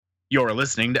You're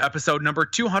listening to episode number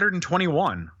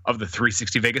 221 of the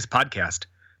 360 Vegas podcast.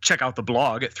 Check out the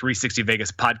blog at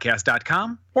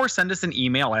 360vegaspodcast.com or send us an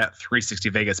email at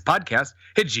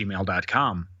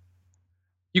 360vegaspodcast@gmail.com.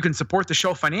 You can support the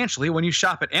show financially when you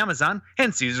shop at Amazon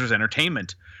and Caesars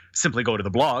Entertainment. Simply go to the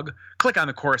blog, click on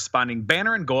the corresponding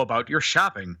banner, and go about your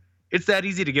shopping. It's that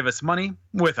easy to give us money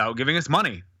without giving us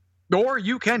money. Or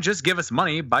you can just give us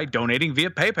money by donating via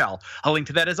PayPal. A link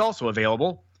to that is also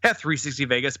available at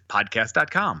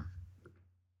 360vegaspodcast.com.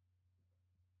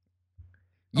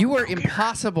 You were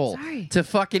impossible to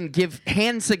fucking give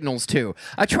hand signals to.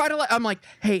 I try to, I'm like,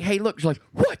 hey, look. She's like,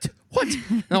 what?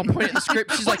 And I'll point at the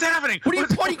script. She's What's like, happening? What are you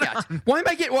pointing at? Why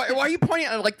are you pointing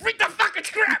at? I'm like, read the fucking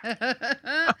script.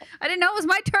 I didn't know it was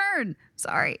my turn.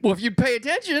 Sorry. Well, if you'd pay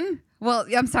attention. Well,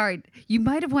 I'm sorry. You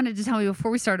might have wanted to tell me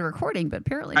before we started recording, but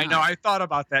apparently not. I know. I thought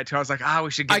about that too. I was like, we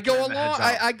should get I go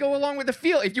along with the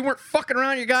feel. If you weren't fucking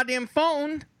around your goddamn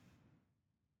phone.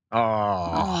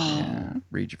 Oh.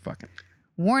 Read your fucking.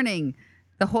 Warning.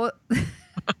 The whole...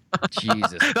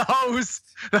 Jesus. The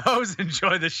hoes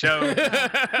enjoy the show.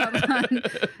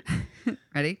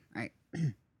 Ready? All right.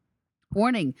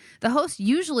 Warning. The hosts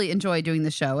usually enjoy doing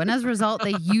the show, and as a result,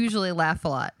 they usually laugh a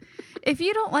lot. If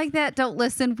you don't like that, don't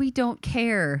listen. We don't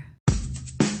care.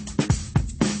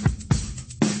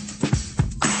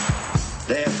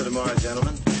 Day after tomorrow,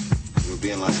 gentlemen, we'll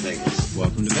be in Las Vegas.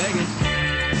 Welcome to Vegas.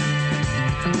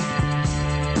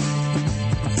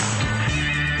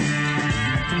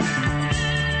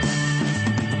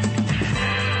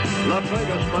 Las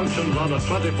Vegas functions on a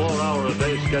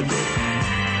 24-hour-a-day schedule.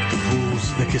 The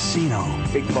pools, the casino.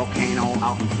 Big volcano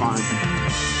out in front.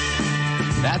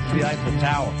 That's the Eiffel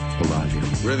Tower. Bellagio.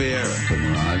 Riviera. The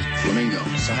Mirage. Flamingo.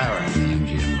 Sahara. The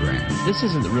MGM Grand. This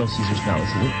isn't the real Caesar's Palace,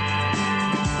 is it?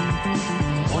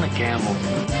 I want to gamble.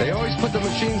 They always put the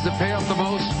machines that pay off the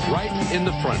most right in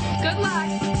the front. Good luck.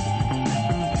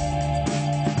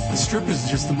 The Strip is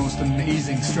just the most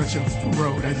amazing stretch of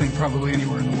road, I think, probably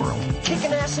anywhere in the world.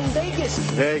 Kicking ass in Vegas.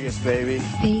 Vegas, baby.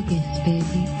 Vegas,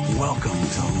 baby. Welcome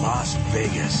to Las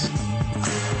Vegas.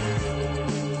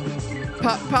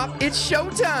 Pop, it's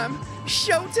showtime.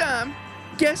 Showtime.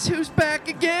 Guess who's back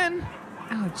again?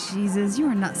 Oh, Jesus. You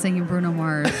are not singing Bruno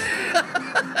Mars.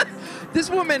 This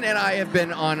woman and I have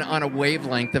been on a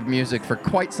wavelength of music for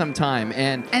quite some time,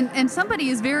 and somebody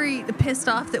is very pissed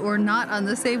off that we're not on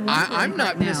the same wavelength. I'm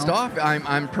not pissed off.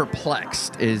 I'm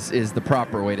perplexed is the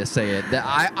proper way to say it. That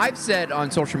I've said on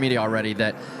social media already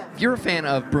that if you're a fan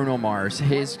of Bruno Mars,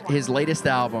 his latest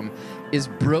album is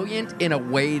brilliant in a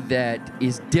way that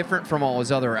is different from all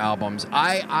his other albums.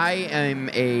 I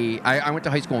went to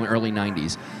high school in the early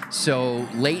 90s. So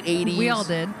late 80s, we all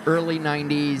did. Early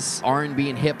 90s, R&B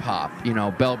and hip hop,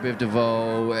 Belle Biv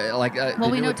DeVoe, well,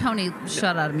 we know Tony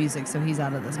shut out of music, so he's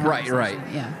out of this conversation. Right.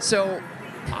 Yeah. So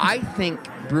I think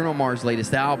Bruno Mars'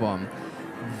 latest album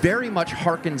very much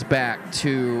harkens back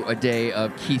to a day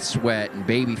of Keith Sweat and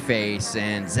Babyface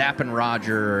and Zapp and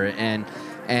Roger and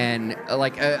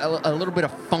like a little bit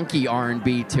of funky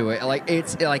R&B to it. Like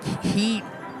it's like he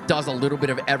does a little bit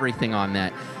of everything on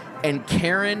that. And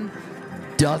Karen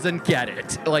doesn't get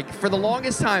it. Like for the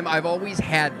longest time, I've always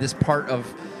had this part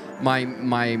of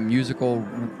my musical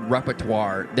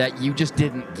repertoire that you just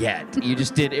didn't get. You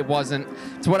just did. It wasn't.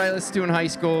 It's what I listened to in high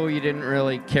school. You didn't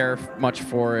really care much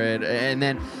for it. And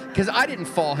then because I didn't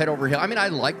fall head over heels. I mean, I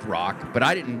liked rock, but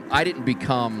I didn't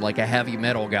become like a heavy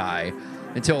metal guy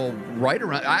until right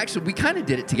around. Actually, we kind of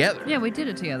did it together. Yeah, we did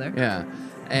it together. Yeah.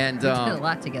 And we did a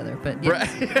lot together, but yeah,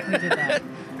 we did that.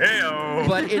 Heyo.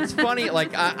 But it's funny,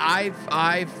 like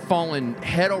I've fallen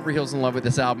head over heels in love with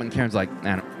this album, and Karen's like,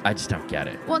 I just don't get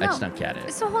it. Well, no. I just don't get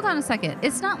it. So hold on a second.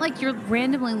 It's not like you're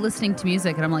randomly listening to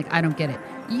music, and I'm like, I don't get it.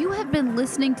 You have been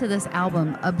listening to this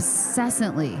album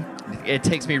obsessively. It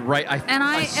takes me right. I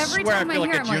every swear time I feel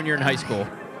like hear a junior in high school.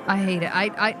 I hate it. I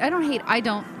don't hate. I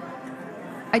don't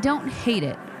hate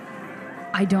it.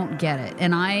 I don't get it,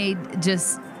 and I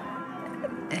just.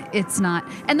 It's not.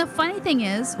 And the funny thing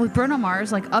is, with Bruno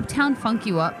Mars, like Uptown Funk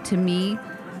You Up, to me,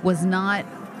 was not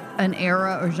an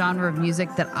era or genre of music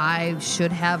that I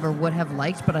should have or would have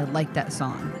liked, but I like that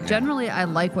song. Yeah. Generally, I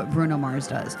like what Bruno Mars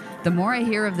does. The more I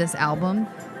hear of this album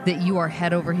that you are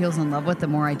head over heels in love with, the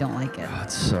more I don't like it. Oh,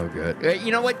 it's so good.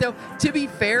 You know what, though? To be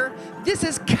fair, this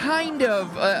is kind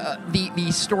of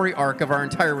the story arc of our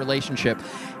entire relationship.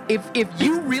 If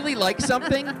you really like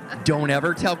something, don't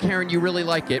ever tell Karen you really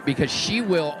like it, because she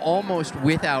will almost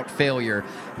without failure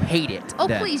hate it. Oh,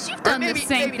 then. please, you've done the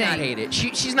same maybe thing. Not hate it.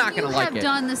 She's not going to like it. You have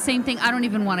done the same thing. I don't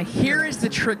even want to hear Here is the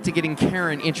trick to getting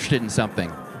Karen interested in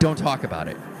something. Don't talk about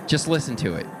it. Just listen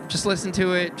to it. Just listen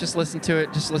to it. Just listen to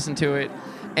it. Just listen to it.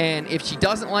 And if she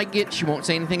doesn't like it, she won't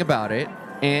say anything about it.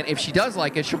 And if she does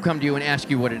like it, she'll come to you and ask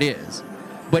you what it is.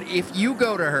 But if you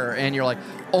go to her and you're like,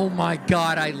 oh my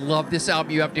God, I love this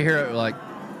album, you have to hear it, like,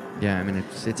 yeah, I mean,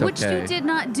 it's okay. Which you did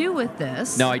not do with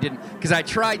this. No, I didn't, because I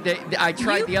tried the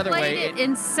other way. You played it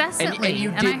incessantly, and you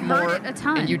and did I more, heard it a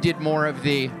ton. And you did more of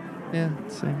the,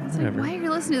 whatever. Why are you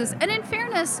listening to this? And in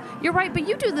fairness, you're right, but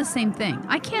you do the same thing.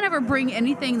 I can't ever bring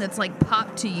anything that's like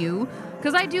pop to you,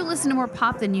 because I do listen to more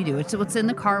pop than you do. It's what's in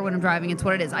the car when I'm driving. It's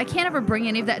what it is. I can't ever bring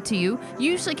any of that to you.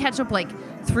 You usually catch up like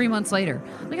 3 months later.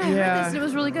 Like, I heard this and it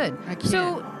was really good. I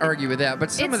can't argue with that, but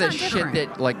some of the shit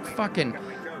that, like, fucking,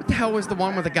 what the hell was the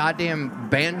one with the goddamn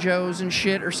banjos and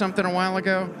shit or something a while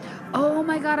ago? Oh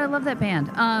my God, I love that band.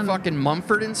 Fucking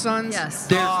Mumford and Sons? Yes.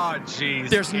 Jeez.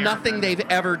 There's nothing they've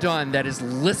ever done that is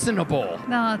listenable.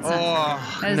 No, that's not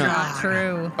true. That is not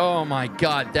true. Oh my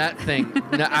God, that thing.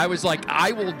 I was like,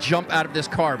 I will jump out of this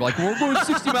car. Like, we're going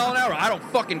 60 mile an hour. I don't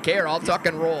fucking care. I'll tuck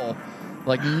and roll.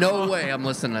 Like, no way I'm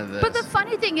listening to this. But the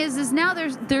funny thing is now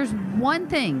there's one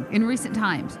thing in recent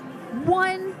times,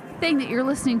 one thing that you're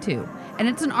listening to, and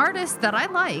it's an artist that I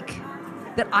like,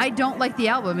 that I don't like the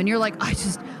album, and you're like, I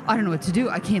don't know what to do.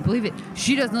 I can't believe it.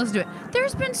 She doesn't listen to it.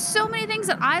 There's been so many things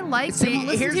that I like See, and will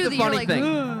listen here's to the that funny you're like, thing.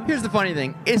 ugh. Here's the funny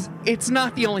thing. It's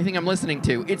not the only thing I'm listening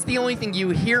to. It's the only thing you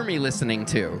hear me listening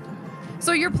to.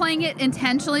 So you're playing it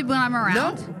intentionally when I'm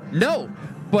around? No.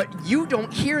 But you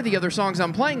don't hear the other songs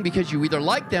I'm playing because you either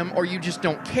like them or you just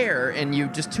don't care and you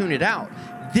just tune it out.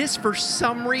 This, for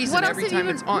some reason, every time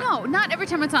it's on. No, not every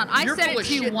time it's on. I said it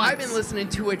to you once. I've been listening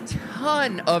to a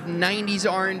ton of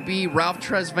 90s R&B, Ralph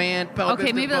Tresvant, Pelvis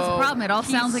Okay, maybe that's the problem. It all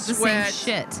Keith sounds like the same Sweat.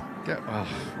 shit. Oh,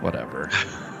 whatever.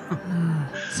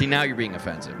 See, now you're being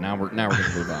offensive. Now we're gonna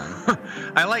move on.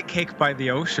 I like Cake by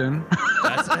the Ocean.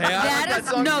 That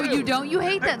song no, too. you don't. You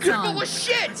hate that song. Well,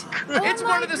 shit. Oh It's my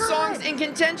one of the God. songs in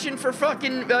contention for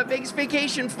fucking Vegas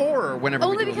Vacation 4 or whenever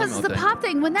Only we do because a it's limo the thing. pop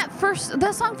thing. When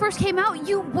that song first came out,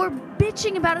 you were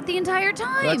bitching about it the entire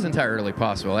time. That's entirely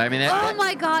possible. I mean, Oh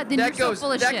my God, then you're so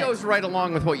full of shit. That goes right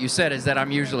along with what you said, is that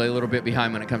I'm usually a little bit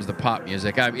behind when it comes to pop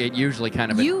music. It usually kind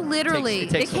of You literally, it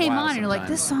takes a came while on and you're like,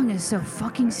 sometimes. this song is so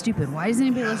fucking stupid. Why does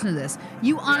anybody listen to this?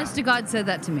 You honest to God said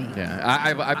that to me. Yeah,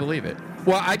 I believe it.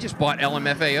 Well, I just bought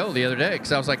LMFAO the other day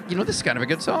because I was like, this is kind of a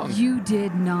good song. You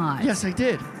did not. Yes, I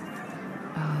did.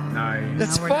 Nice.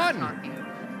 That's Now we're not fun. talking.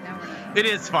 Now we're not. It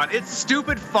is fun. It's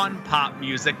stupid, fun pop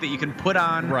music that you can put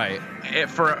on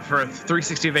for a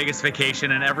 360 Vegas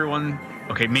vacation, and everyone,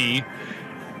 me,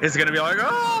 is going to be like,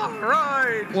 oh,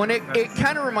 right. Well, it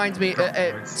kind of reminds me,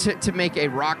 to make a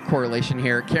rock correlation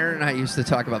here, Karen and I used to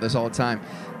talk about this all the time.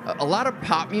 A lot of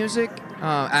pop music,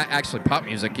 actually pop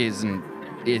music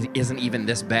isn't even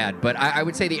this bad, but I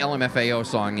would say the LMFAO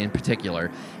song in particular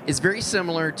is very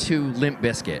similar to Limp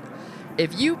Bizkit.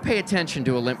 If you pay attention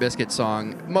to a Limp Bizkit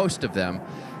song, most of them,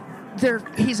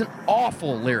 he's an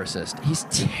awful lyricist. He's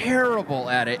terrible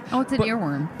at it. Oh, it's an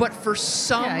earworm. But for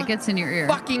some it gets in your ear.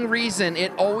 fucking reason,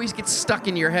 it always gets stuck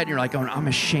in your head. And you're like, I'm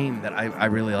ashamed that I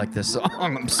really like this song.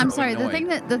 I'm sorry.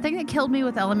 annoyed. The thing that killed me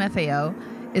with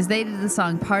LMFAO is they did the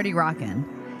song Party Rockin'.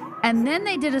 And then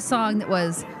they did a song that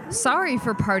was Sorry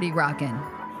for Party Rockin'.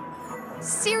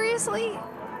 Seriously?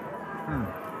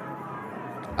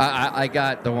 I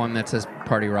got the one that says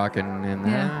Party Rockin' and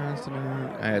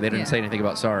they didn't say anything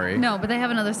about sorry. No, but they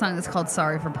have another song that's called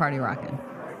Sorry for Party Rockin'.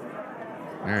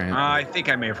 All right. I think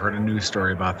I may have heard a news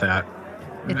story about that.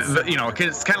 Because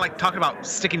it's kind of like talking about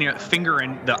sticking your finger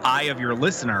in the eye of your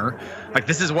listener. Like,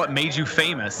 this is what made you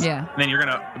famous. Yeah. And then you're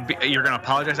gonna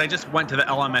apologize. I just went to the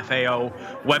LMFAO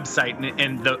website,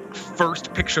 and the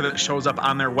first picture that shows up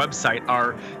on their website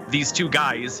are these two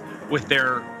guys with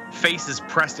their faces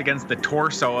pressed against the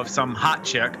torso of some hot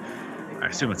chick. I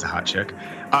assume it's a hot chick.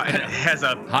 And it has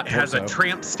a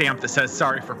tramp stamp that says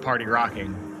 "Sorry for Party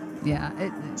Rocking."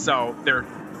 Yeah. So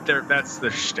that's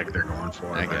the shtick they're going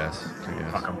for. I guess.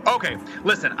 Fuck 'em. Okay,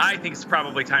 listen, I think it's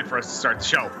probably time for us to start the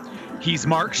show. He's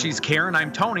Mark, she's Karen,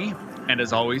 I'm Tony, and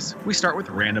as always, we start with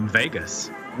Random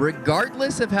Vegas.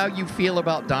 Regardless of how you feel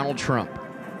about Donald Trump,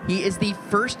 he is the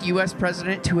first U.S.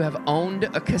 president to have owned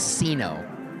a casino.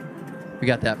 We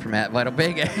got that from Vital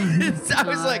Vegas. I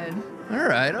was like, all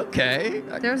right, okay.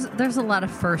 There's a lot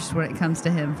of firsts when it comes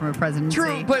to him from a presidency.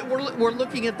 True, but we're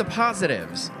looking at the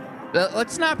positives.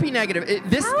 Let's not be negative.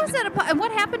 How is that and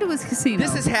what happened to his casino?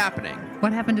 This is happening.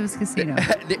 What happened to his casino?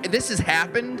 This has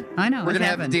happened. I know. We're going to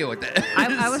have to deal with it.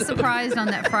 I was surprised on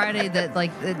that Friday that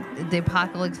the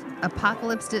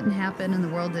apocalypse didn't happen and the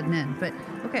world didn't end. But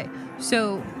okay,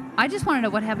 so I just want to know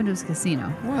what happened to his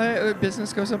casino. Well,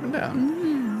 business goes up and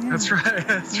down. That's right.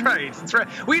 That's right. That's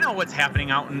right. We know what's happening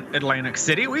out in Atlantic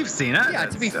City. We've seen it. Yeah,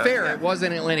 to be fair, it was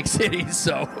in Atlantic City,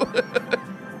 so.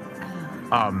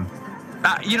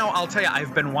 I'll tell you,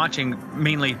 I've been watching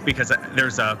mainly because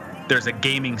there's a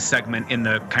gaming segment in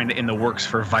the works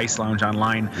for Vice Lounge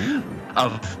Online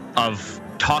of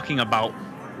talking about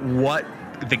what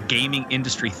the gaming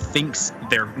industry thinks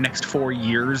their next 4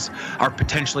 years are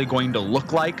potentially going to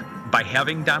look like by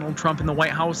having Donald Trump in the White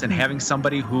House and having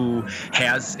somebody who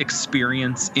has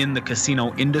experience in the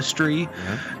casino industry.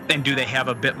 And do they have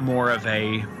a bit more of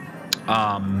a,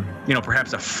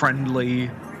 perhaps a friendly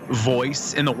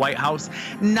voice in the White House?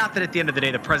 Not that at the end of the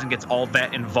day, the president gets all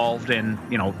that involved in,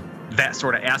 that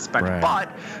sort of aspect, but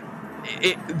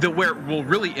where it will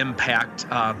really impact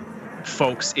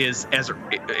folks is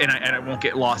and I won't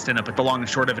get lost in it, but the long and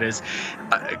short of it is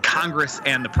Congress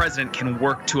and the president can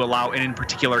work to allow, and in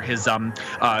particular his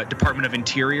Department of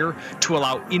Interior, to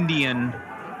allow Indian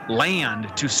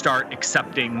land to start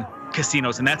accepting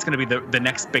casinos. And that's going to be the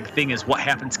next big thing is what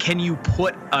happens. Can you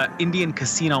put an Indian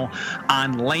casino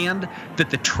on land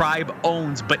that the tribe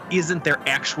owns but isn't their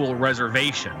actual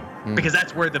reservation? Because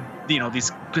that's where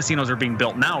these casinos are being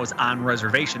built now, is on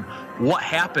reservation. What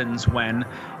happens when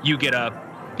you get a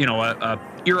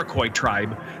Iroquois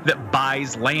tribe that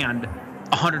buys land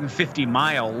 150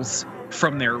 miles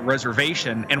from their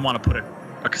reservation and want to put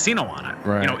a casino on it?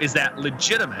 Right. Is that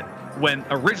legitimate? When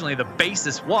originally the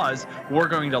basis was, we're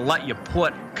going to let you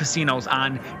put casinos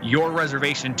on your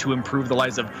reservation to improve the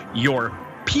lives of your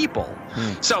people.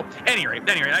 So anyway,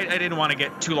 I didn't want to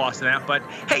get too lost in that, but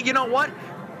hey, you know what?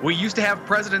 We used to have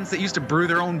presidents that used to brew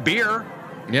their own beer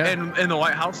in the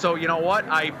White House. So you know what?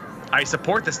 I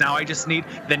support this now. I just need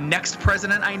the next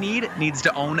president needs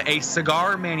to own a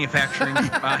cigar manufacturing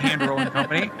hand rolling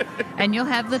company. And you'll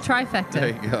have the trifecta. There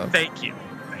you go. Thank you.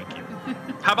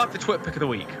 How about the Twit Pick of the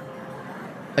Week?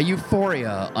 A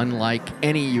euphoria unlike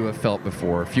any you have felt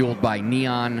before, fueled by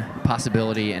neon,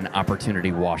 possibility, and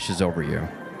opportunity washes over you.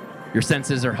 Your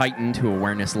senses are heightened to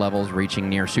awareness levels reaching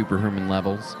near superhuman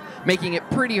levels, making it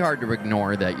pretty hard to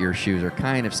ignore that your shoes are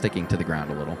kind of sticking to the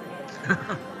ground a little.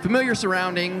 Familiar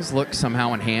surroundings look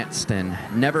somehow enhanced, and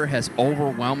never has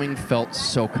overwhelming felt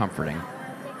so comforting.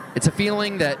 It's a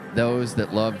feeling that those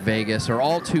that love Vegas are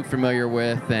all too familiar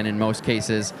with, and in most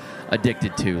cases,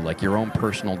 addicted to, like your own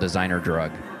personal designer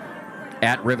drug.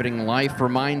 At Riveting Life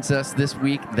reminds us this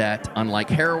week that, unlike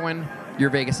heroin, your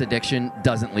Vegas addiction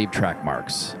doesn't leave track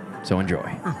marks. So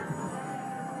enjoy.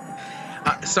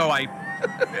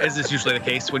 As is usually the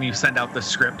case, when you send out the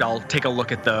script, I'll take a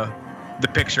look at the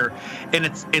picture, and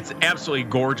it's absolutely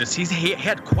gorgeous. He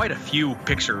had quite a few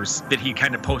pictures that he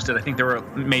kind of posted. I think there were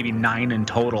maybe 9 in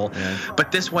total.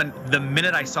 But this one, the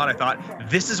minute I saw it, I thought,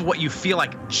 this is what you feel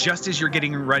like just as you're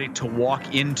getting ready to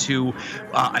walk into,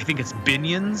 I think it's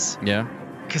Binion's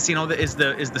casino that is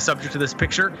the subject of this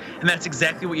picture, and that's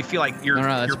exactly what you feel like. No,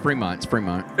 that's Fremont. It's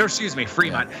Fremont. Or excuse me,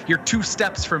 Fremont. Yeah. You're 2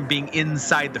 steps from being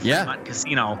inside the Fremont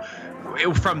casino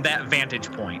from that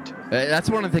vantage point. That's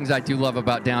one of the things I do love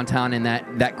about downtown, in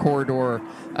that corridor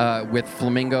with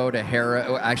Flamingo to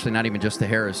Harrah's, actually not even just to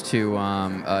Harrah's,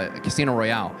 to Casino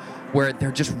Royale, where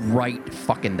they're just right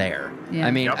fucking there. Yeah.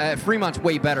 I mean, Fremont's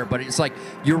way better, but it's like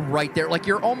you're right there. Like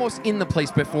you're almost in the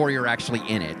place before you're actually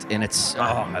in it, and it's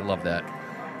I love that.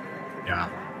 Yeah.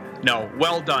 No,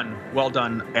 well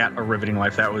done at A Riveting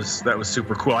Life. That was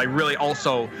super cool. I really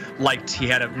also liked, he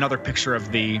had another picture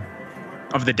of the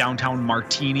downtown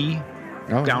martini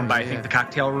down by I think the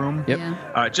cocktail room. Yep.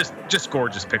 Yeah. Just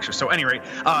gorgeous picture. So anyway,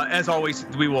 as always,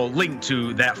 we will link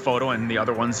to that photo and the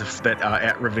other ones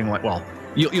at Riveting Life. Well,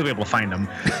 you'll be able to find them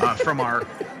from our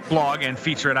blog and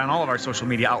feature it on all of our social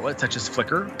media outlets such as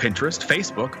Flickr, Pinterest,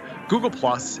 Facebook, Google+,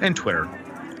 and Twitter.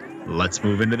 Let's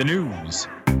move into the news.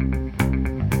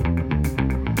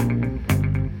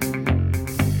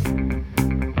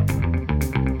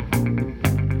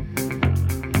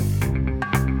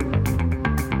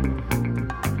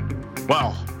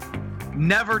 Well,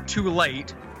 never too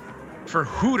late for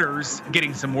Hooters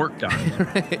getting some work done.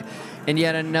 And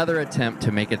yet another attempt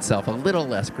to make itself a little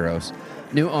less gross.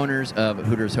 New owners of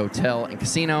Hooters Hotel and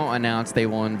Casino announced they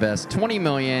will invest $20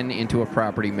 million into a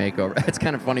property makeover. It's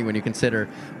kind of funny when you consider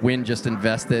Wynn just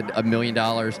invested $1 million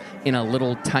in a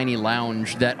little tiny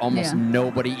lounge that almost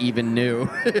nobody even knew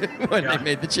when they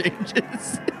made the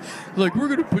changes. Like, we're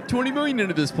going to put $20 million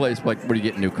into this place. Like, what, are you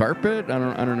getting new carpet? I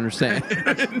don't understand.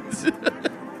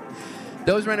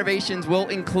 Those renovations will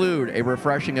include a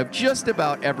refreshing of just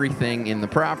about everything in the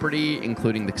property,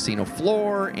 including the casino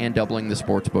floor and doubling the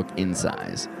sportsbook in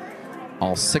size.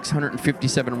 All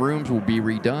 657 rooms will be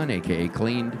redone, aka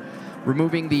cleaned,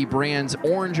 removing the brand's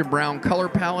orange and brown color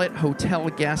palette hotel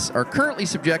guests are currently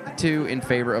subjected to in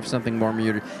favor of something more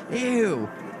muted. Ew.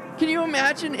 Can you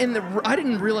imagine I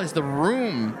didn't realize the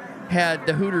room had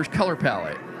the Hooters color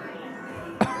palette.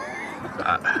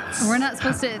 We're not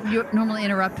supposed to normally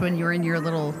interrupt when you're in your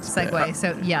little segue.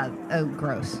 So, yeah. Oh,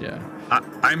 gross. Yeah.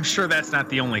 I'm sure that's not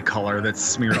the only color that's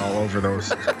smeared all over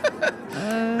those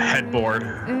headboard.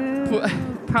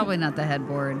 Probably not the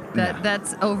headboard.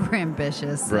 That's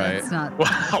overambitious. Right. That's not.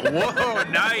 Wow. Whoa,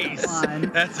 nice.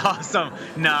 That's awesome.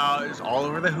 No, it's all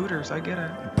over the Hooters. I get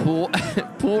it.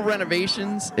 Pool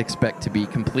renovations expect to be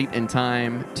complete in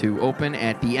time to open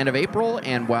at the end of April,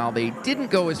 and while they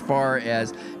didn't go as far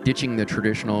as ditching the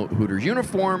traditional Hooters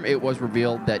uniform, it was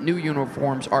revealed that new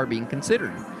uniforms are being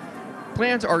considered.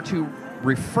 Plans are to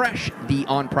refresh the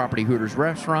on-property Hooters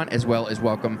restaurant as well as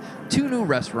welcome 2 new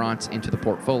restaurants into the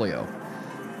portfolio.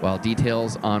 While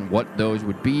details on what those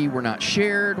would be were not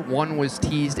shared, one was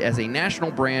teased as a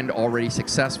national brand already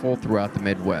successful throughout the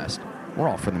Midwest. We're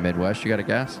all from the Midwest. You got to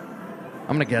guess?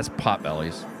 I'm going to guess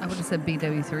Potbellies. I would have said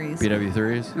BW3s.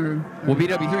 BW3s? Well,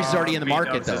 BW3s is already in the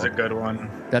market, though. This is a good one.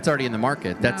 That's already in the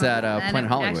market. That's at Planet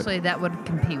Hollywood. Actually, that would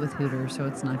compete with Hooters, so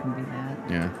it's not going to be that.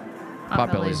 Yeah.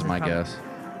 Potbellies is my guess.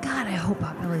 God, I hope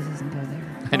Potbellies doesn't go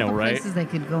there. I know, right? Places they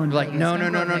could go in like, Vegas.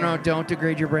 No, don't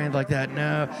degrade your brand like that.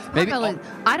 No. Maybe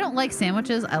I don't like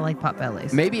sandwiches. I like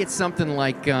Potbellies. Maybe it's something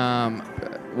like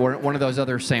one of those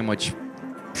other sandwich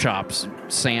shops,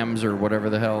 Sam's or whatever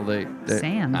the hell they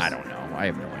Sam's? I don't know. I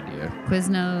have no idea.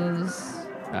 Quiznos.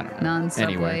 I don't know.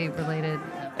 Non-Subway related.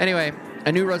 Anyway,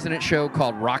 a new resident show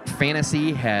called Rock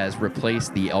Fantasy has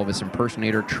replaced the Elvis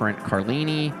impersonator Trent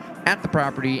Carlini at the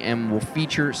property and will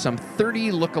feature some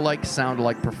 30 look-alike,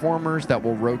 sound-alike performers that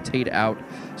will rotate out.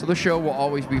 So the show will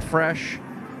always be fresh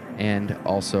and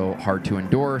also hard to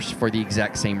endorse for the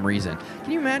exact same reason.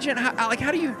 Can you imagine?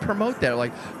 How do you promote that?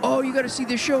 Like, oh, you got to see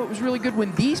this show. It was really good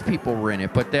when these people were in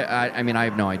it. But I mean, I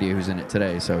have no idea who's in it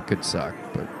today, so it could suck.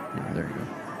 But there you go.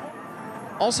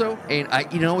 Also, and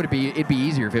it'd be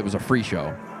easier if it was a free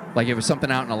show. Like, if it was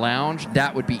something out in a lounge,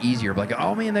 that would be easier. Like,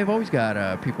 oh, man, they've always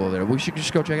got people there. We should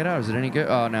just go check it out. Is it any good?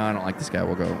 Oh, no, I don't like this guy.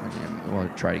 We'll go. We'll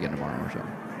try it again tomorrow or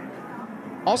something.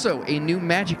 Also, a new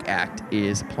magic act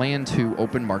is planned to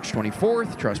open March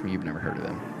 24th. Trust me, you've never heard of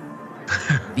them.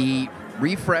 The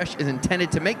refresh is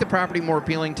intended to make the property more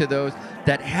appealing to those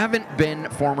that haven't been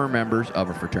former members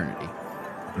of a fraternity.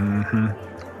 Mm-hmm.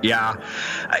 Yeah.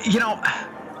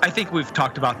 I think we've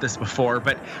talked about this before,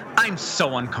 but I'm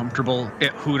so uncomfortable at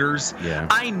Hooters. Yeah.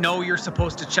 I know you're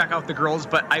supposed to check out the girls,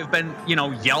 but I've been,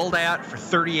 yelled at for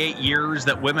 38 years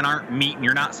that women aren't meat and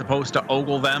you're not supposed to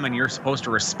ogle them and you're supposed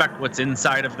to respect what's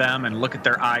inside of them and look at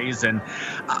their eyes. And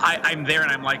I'm there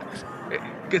and I'm like,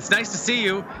 it's nice to see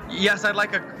you. Yes, I'd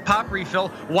like a pop refill.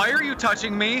 Why are you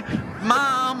touching me?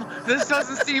 Mom, this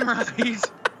doesn't seem right.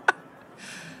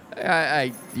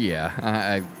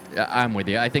 I'm with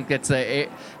you. I think that's they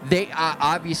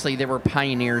obviously they were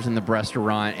pioneers in the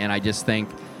restaurant, and I just think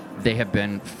they have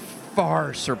been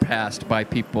far surpassed by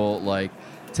people like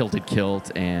Tilted Kilt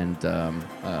and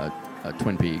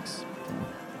Twin Peaks.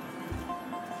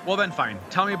 Well, then fine.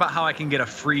 Tell me about how I can get a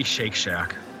free Shake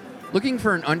Shack. Looking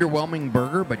for an underwhelming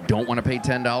burger but don't want to pay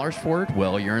 $10 for it?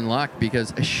 Well, you're in luck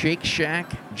because Shake Shack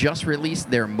just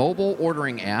released their mobile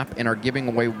ordering app and are giving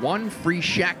away 1 free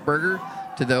Shack burger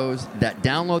to those that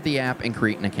download the app and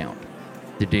create an account.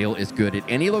 The deal is good at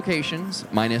any locations,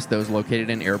 minus those located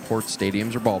in airports,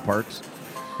 stadiums, or ballparks.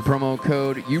 The promo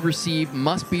code you receive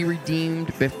must be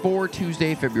redeemed before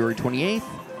Tuesday, February 28th.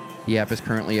 The app is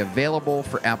currently available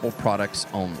for Apple products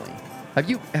only. Have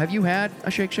you had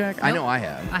a Shake Shack? Nope. I know I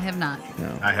have. I have not.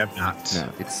 No. I have not. No,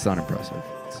 it's unimpressive.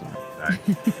 It's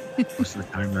not. Most of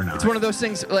the time they're not. It's one of those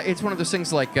things. It's one of those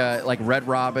things like Red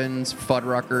Robins,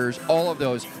 Fuddruckers. All of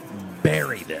those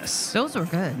bury this. Those were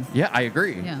good. Yeah, I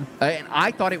agree. Yeah. And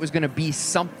I thought it was going to be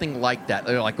something like that.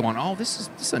 They're like going, oh, this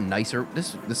is a nicer,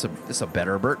 this a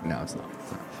better burger. No, it's not.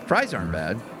 Fries aren't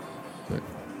bad, but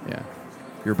yeah,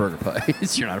 you're a burger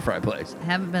place. You're not a fry place. I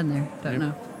haven't been there. Don't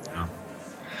know. No.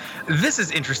 This is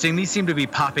interesting. These seem to be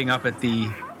popping up at the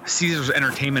Caesars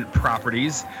Entertainment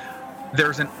properties.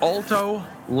 There's an Alto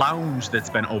lounge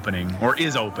that's been opening or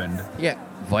is opened. Yeah.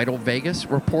 Vital Vegas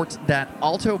reports that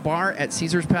Alto Bar at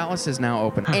Caesars Palace is now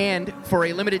open. And for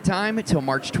a limited time, until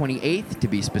March 28th, to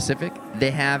be specific,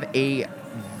 they have a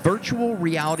virtual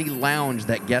reality lounge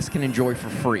that guests can enjoy for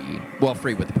free. Well,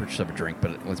 free with the purchase of a drink,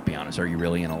 but let's be honest, are you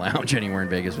really in a lounge anywhere in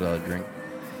Vegas without a drink?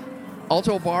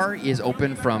 Alto Bar is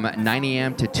open from 9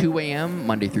 a.m. to 2 a.m.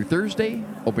 Monday through Thursday,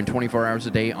 open 24 hours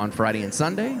a day on Friday and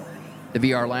Sunday. The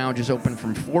VR Lounge is open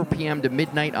from 4 p.m. to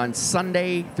midnight on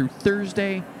Sunday through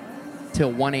Thursday.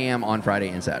 till 1 a.m. on Friday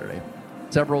and Saturday.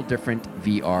 Several different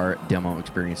VR demo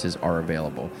experiences are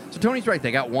available. So Tony's right.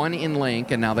 They got one in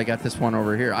Link, and now they got this one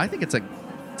over here. I think it's a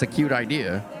cute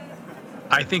idea.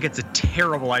 I think it's a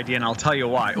terrible idea, and I'll tell you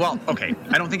why. Well, okay,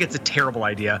 I don't think it's a terrible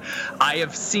idea. I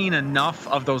have seen enough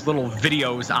of those little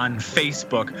videos on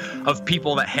Facebook of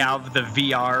people that have the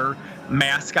VR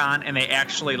mask on, and they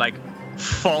actually like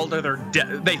fall to their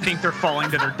death. They think they're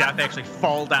falling to their death. They actually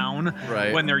fall down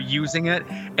when they're using it.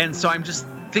 And so I'm just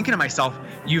thinking to myself,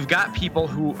 you've got people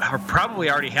who are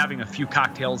probably already having a few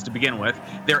cocktails to begin with.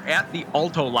 They're at the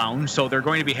Alto lounge, so they're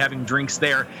going to be having drinks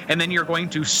there. And then you're going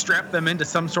to strap them into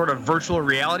some sort of virtual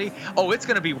reality. Oh, it's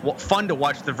going to be fun to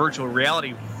watch the virtual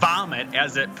reality vomit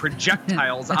as it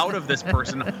projectiles out of this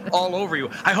person all over you.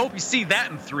 I hope you see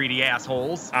that in 3D,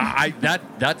 assholes.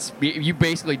 That's you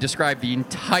basically described the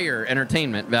entire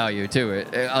entertainment value to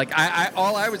it. Like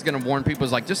all I was going to warn people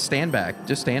is like, just stand back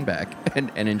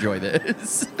and enjoy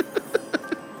this.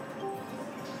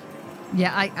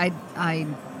 Yeah, I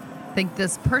think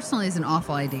this personally is an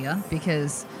awful idea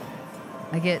because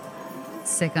I get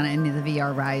sick on any of the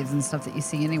VR rides and stuff that you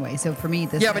see anyway. So for me,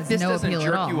 this has no appeal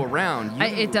at all. You around.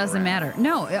 It doesn't matter.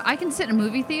 No, I can sit in a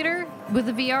movie theater with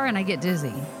a VR and I get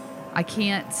dizzy. I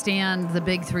can't stand the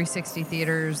big 360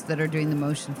 theaters that are doing the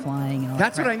motion flying. And all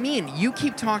That's that what I mean. You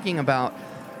keep talking about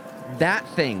that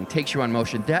thing takes you on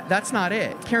motion. That's not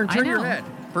it. Karen, turn your head.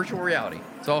 Virtual reality.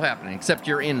 It's all happening, except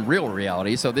you're in real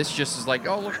reality. So this just is like,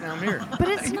 oh, look, now I'm here. But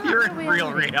it's not You're in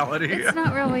real reality. It's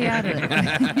not real reality.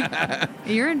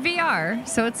 You're in VR,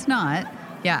 so it's not.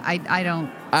 Yeah,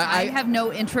 I have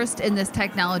no interest in this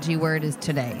technology where it is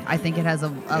today. I think it has a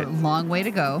long way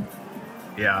to go.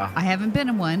 Yeah. I haven't been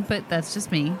in one, but that's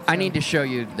just me. So. I need to show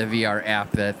you the VR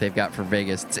app that they've got for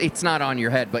Vegas. It's not on your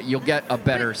head, but you'll get a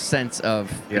better sense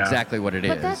of exactly what it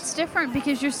is. But that's different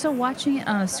because you're still watching it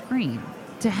on a screen.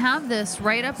 To have this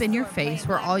right up in your face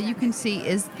where all you can see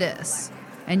is this,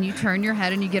 and you turn your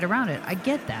head and you get around it. I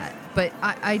get that. But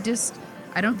I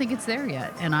don't think it's there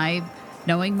yet. And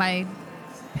knowing my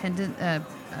penchant.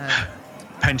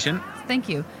 Thank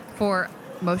you. For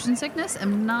motion sickness,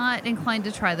 I'm not inclined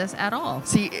to try this at all.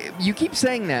 See, you keep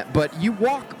saying that, but you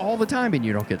walk all the time and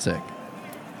you don't get sick.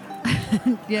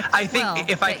 Yeah, I think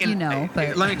if I can,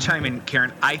 but let me chime in,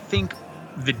 Karen. I think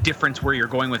the difference where you're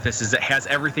going with this is it has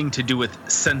everything to do with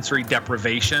sensory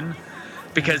deprivation.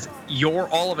 Because you're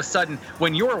all of a sudden,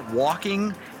 when you're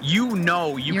walking, you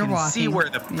can see where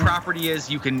the property is.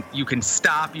 You can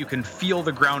stop. You can feel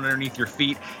the ground underneath your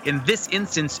feet. In this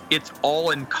instance, it's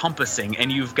all encompassing,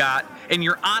 and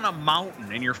you're on a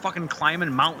mountain, and you're fucking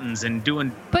climbing mountains and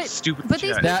doing stupid shit. But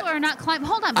these people are not climbing.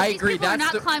 Hold on. But these people are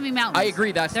not climbing mountains. I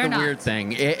agree. That's the weird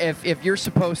thing. If you're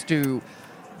supposed to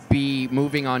be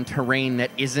moving on terrain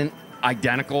that isn't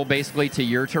identical basically to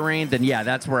your terrain, then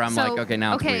that's where I'm like, okay,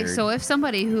 now it's weird. So if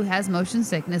somebody who has motion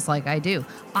sickness like I do,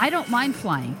 I don't mind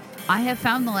flying. I have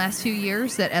found the last few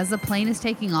years that as the plane is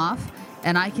taking off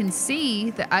and I can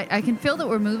see that I can feel that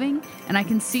we're moving and I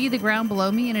can see the ground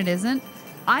below me and it isn't,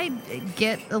 I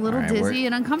get a little dizzy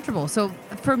and uncomfortable. So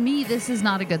for me, this is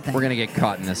not a good thing. We're going to get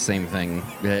caught in the same thing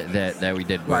that we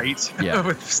did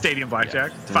with Stadium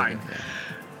Blackjack. Fine.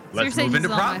 Let's move into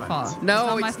prop bets.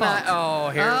 No, it's not. Oh,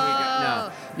 here we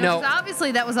go. No.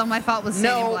 Obviously, that was on my fault with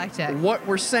Stadium Blackjack. What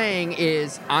we're saying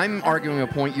is, I'm arguing a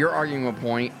point. You're arguing a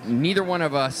point. Neither one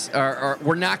of us are.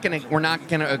 We're not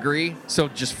gonna agree. So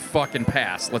just fucking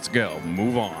pass. Let's go.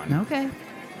 Move on. Okay.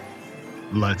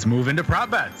 Let's move into prop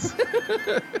bets.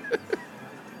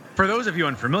 For those of you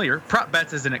unfamiliar, prop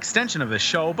bets is an extension of the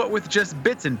show, but with just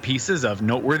bits and pieces of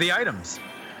noteworthy items.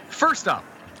 First up.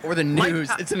 Or the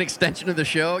news. It's an extension of the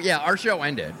show. Yeah, our show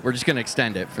ended. We're just going to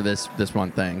extend it for this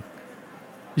one thing.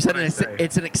 You said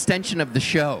it's an extension of the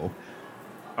show.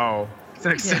 Oh, it's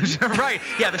an extension. Right.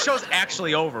 Yeah, the show's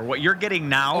actually over. What you're getting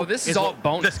now this is all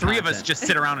bonus the three content. of us just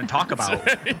sit around and talk about.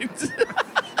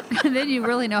 And then you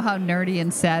really know how nerdy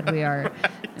and sad we are.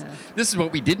 Right. Yeah. This is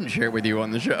what we didn't share with you on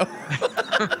the show.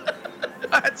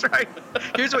 That's right.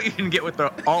 Here's what you can get with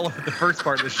all of the first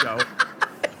part of the show.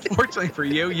 Fortunately for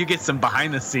you, you get some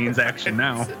behind-the-scenes action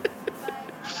now.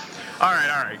 All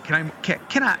right.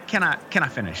 Can I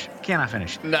finish? Can I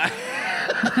finish? Nah.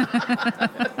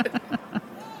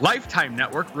 Lifetime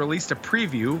Network released a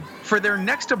preview for their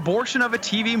next abortion of a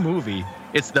TV movie.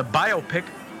 It's the biopic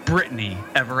Britney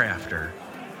Ever After.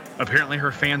 Apparently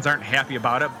her fans aren't happy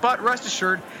about it, but rest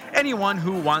assured, anyone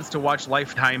who wants to watch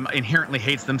Lifetime inherently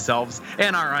hates themselves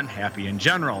and are unhappy in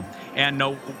general. And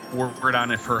no word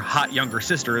on if her hot younger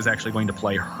sister is actually going to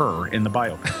play her in the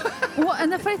biopic. Well,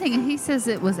 and the funny thing, he says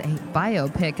it was a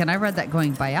biopic, and I read that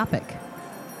going biopic.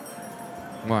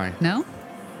 Why? No?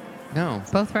 No.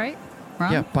 Both right?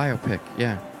 wrong? Yeah, biopic.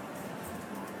 Yeah.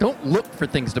 Don't look for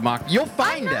things to mock. You'll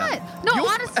find I'm them. not. No,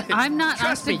 honestly, I'm not. Trust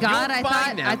Honest to me, God, you'll I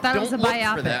find thought them. it was a Don't look for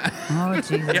biopic. that. Oh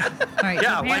Jesus! Yeah. All right.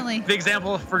 Yeah, so apparently, like the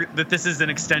example that this is an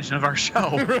extension of our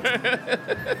show.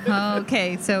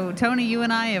 okay. So Tony, you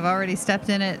and I have already stepped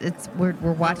in it. We're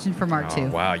watching for Mark 2. Oh,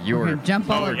 wow, you We're were gonna jump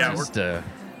all over. yeah, this.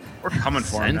 we're coming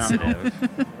for him now. sensitive.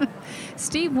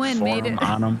 Steve Wynn made it.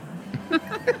 On him.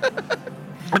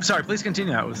 I'm sorry. Please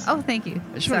continue. That was Oh, thank you.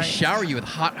 I just want to shower you with a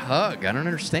hot hug. I don't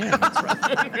understand. What's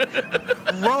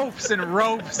wrong? ropes and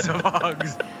ropes of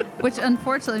hugs. Which,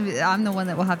 unfortunately, I'm the one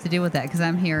that will have to deal with that because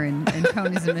I'm here and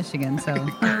Tony's in Michigan. So,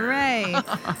 hooray!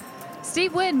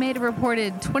 Steve Wynn made a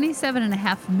reported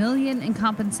 $27.5 million in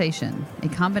compensation, a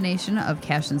combination of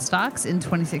cash and stocks in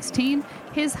 2016,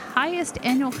 his highest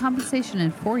annual compensation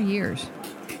in 4 years.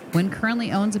 Wynn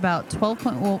currently owns about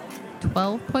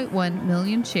 12.1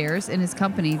 million shares in his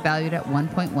company, valued at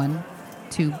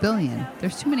 $1.12 billion.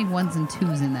 There's too many ones and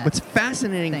twos in that. What's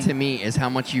fascinating thing. to me is how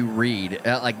much you read.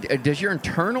 Does your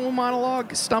internal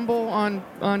monologue stumble on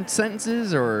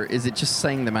sentences, or is it just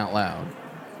saying them out loud?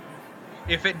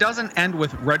 If it doesn't end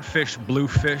with red fish, blue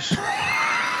fish,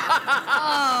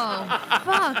 Oh,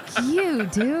 fuck you,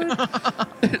 dude.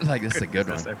 Like, this is a good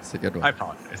one. It's a good one. I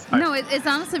apologize. No, it's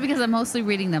honestly because I'm mostly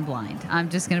reading them blind. I'm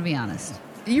just going to be honest.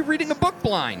 You're reading a book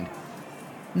blind.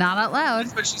 Not out loud.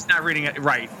 But she's not reading it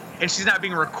right, and she's not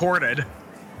being recorded.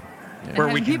 Where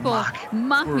And we can people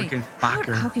mock me. we can mock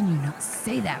her. How can you not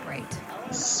say that right?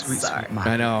 Sweet, Sorry. sweet mock.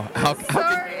 I know. How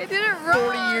Sorry, I did it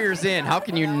wrong. 40 years in, how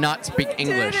can you not speak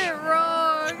English? Did it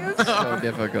wrong. It's So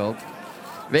difficult.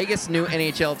 Vegas' new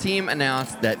NHL team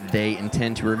announced that they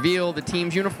intend to reveal the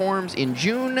team's uniforms in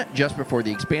June, just before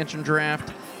the expansion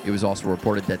draft. It was also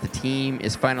reported that the team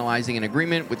is finalizing an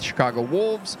agreement with Chicago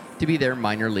Wolves to be their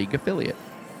minor league affiliate.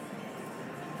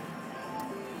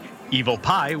 Evil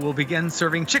Pie will begin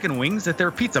serving chicken wings at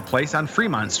their pizza place on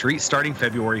Fremont Street starting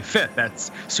February 5th.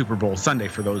 That's Super Bowl Sunday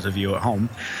for those of you at home.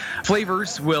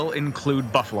 Flavors will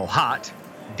include Buffalo Hot,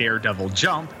 Daredevil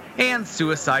Jump, and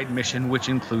Suicide Mission, which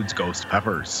includes ghost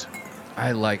peppers.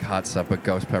 I like hot stuff, but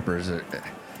ghost peppers,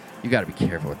 you got to be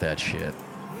careful with that shit.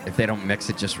 If they don't mix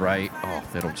it just right,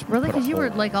 it'll just Really? put a Because you were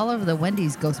hole. like all over the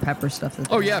Wendy's ghost pepper stuff.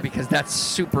 Oh yeah, because that's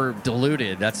super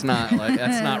diluted. That's not like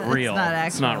that's not It's real. not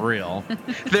It's not actual. real.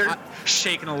 They're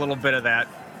shaking a little bit of that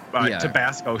Yeah.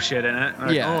 Tabasco shit in it.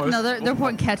 Like, Yeah. No, they're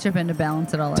pouring ketchup in to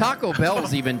balance it all out. Taco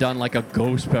Bell's even done like a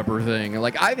ghost pepper thing.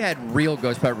 Like I've had real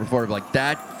ghost pepper before. But like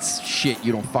that's shit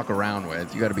you don't fuck around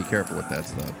with. You got to be careful with that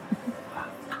stuff.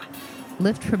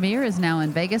 Lyft Premier is now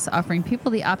in Vegas, offering people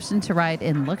the option to ride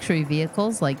in luxury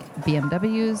vehicles like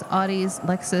BMWs, Audis,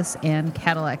 Lexus, and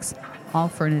Cadillacs, all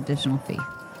for an additional fee.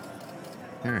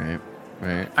 All right.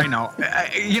 Right. I know.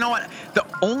 You know what? The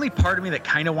only part of me that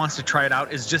kind of wants to try it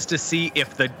out is just to see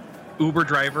if the Uber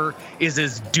driver is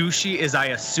as douchey as I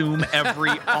assume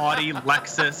every Audi,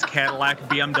 Lexus, Cadillac,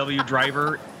 BMW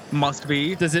driver must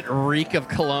be. Does it reek of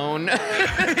cologne?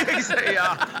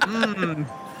 Yeah.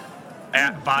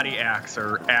 Body axe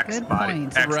or axe Good body.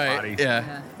 point. Axe Right. body.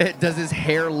 Yeah. Does his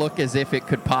hair look as if it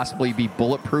could possibly be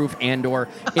bulletproof and/or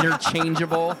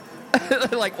interchangeable,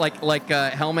 like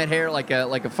helmet hair, like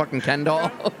a fucking Ken doll?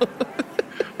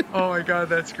 Oh my God,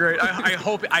 that's great.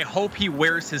 I hope he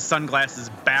wears his sunglasses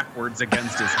backwards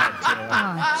against his head too.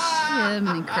 Oh,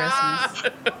 Jiminy Christmas.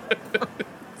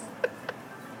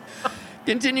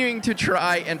 Continuing to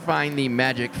try and find the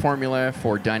magic formula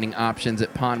for dining options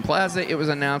at Pond Plaza, it was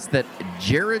announced that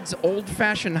Jared's Old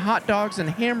Fashioned Hot Dogs and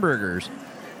Hamburgers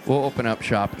will open up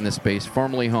shop in the space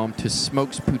formerly home to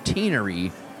Smoke's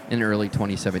Poutineery in early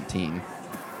 2017.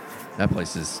 That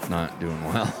place is not doing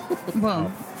well.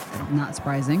 Well, not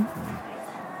surprising.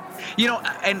 You know,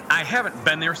 and I haven't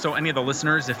been there, so any of the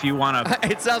listeners, if you want to,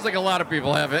 It sounds like a lot of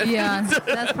people have it. Yeah,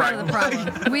 that's part of the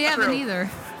problem. We haven't either.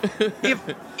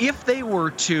 if they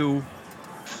were to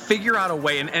figure out a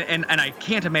way, and I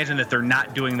can't imagine that they're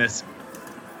not doing this,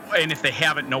 and if they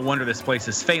haven't, no wonder this place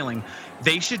is failing.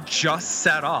 They should just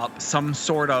set up some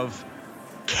sort of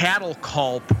cattle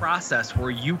call process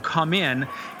where you come in,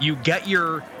 you get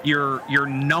your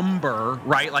number,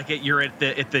 right? Like you're at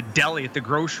the deli, at the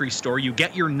grocery store, you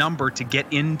get your number to get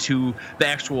into the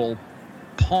actual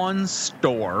pawn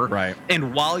store, right?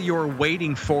 And while you're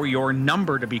waiting for your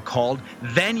number to be called,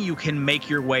 then you can make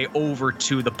your way over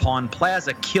to the Pawn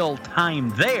Plaza, kill time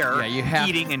there, Yeah, you have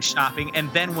eating and shopping,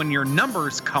 and then when your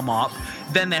numbers come up,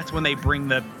 then that's when they bring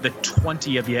the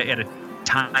 20 of you at a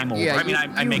time over. Yeah, I mean,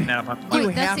 I'm making that up. You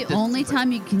Wait, that's have the to- only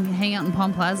time you can hang out in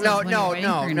Palm Plaza? No, is when you're waiting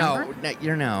for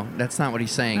your number? no. That's not what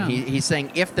he's saying. Oh. He's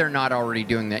saying if they're not already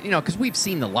doing that, because we've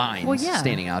seen the lines Well, yeah.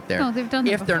 standing out there. No, they've done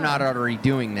that If they're before. not already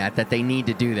doing that they need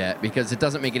to do that because it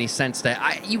doesn't make any sense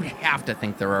you have to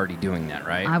think they're already doing that,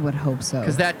 right? I would hope so.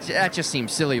 Because that just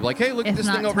seems silly. Like, hey, look at If this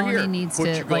not, thing over Tony here. needs But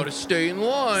to, you got to stay in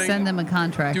line. Send them a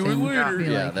contract. Do it and later. be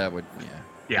Yeah, like, that would.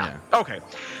 Yeah. Okay.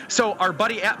 So our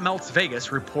buddy at Melts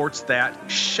Vegas reports that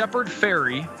Shepard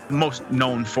Fairey, most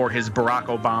known for his Barack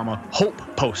Obama Hope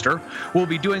poster, will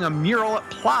be doing a mural at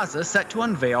Plaza set to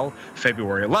unveil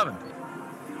February 11th.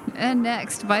 And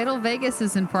next, Vital Vegas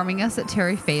is informing us that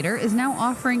Terry Fader is now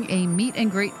offering a meet and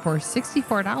greet for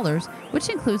 $64, which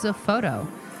includes a photo.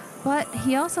 But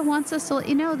he also wants us to let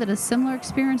you know that a similar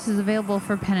experience is available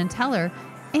for Penn and Teller,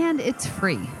 and it's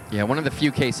free. Yeah, one of the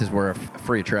few cases where a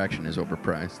free attraction is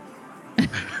overpriced.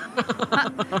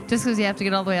 Just because you have to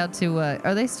get all the way out to,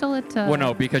 are they still at... Well,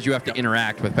 no, because you have to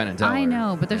interact with Penn and Teller. I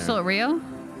know, but they're still at Rio?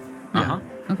 Uh-huh.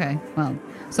 Okay, well,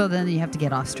 so then you have to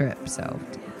get off strip, so...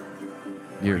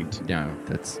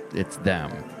 It's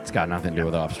them. It's got nothing to do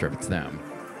with off strip. It's them.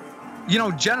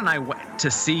 Jen and I went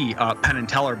to see Penn and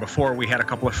Teller before. We had a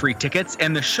couple of free tickets,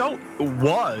 and the show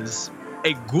was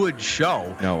a good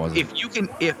show. No, it wasn't. If you can,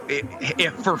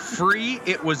 if for free,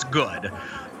 it was good.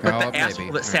 But the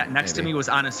asshole that sat next to me was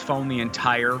on his phone the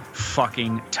entire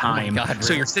fucking time. Oh my God, so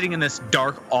really? you're sitting in this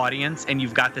dark audience, and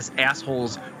you've got this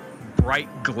asshole's bright,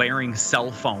 glaring cell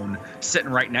phone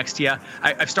sitting right next to you.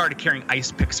 I've started carrying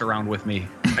ice picks around with me.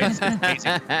 It's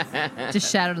amazing.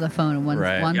 Just shatter the phone in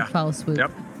one Yeah. foul swoop.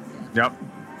 Yep.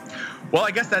 Well, I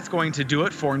guess that's going to do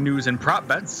it for news and prop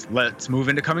bets. Let's move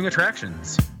into coming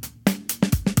attractions.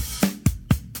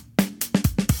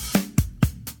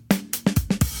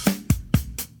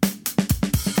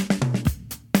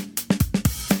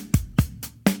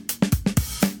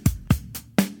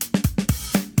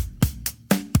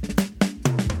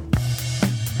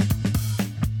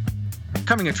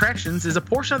 Coming Attractions is a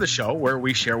portion of the show where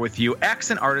we share with you acts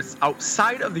and artists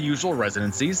outside of the usual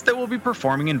residencies that will be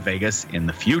performing in Vegas in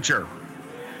the future.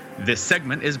 This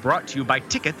segment is brought to you by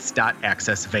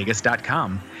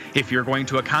tickets.accessvegas.com. If you're going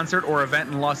to a concert or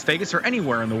event in Las Vegas or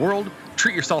anywhere in the world,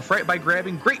 treat yourself right by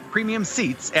grabbing great premium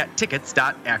seats at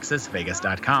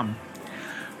tickets.accessvegas.com.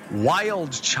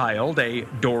 Wild Child, a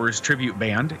Doors tribute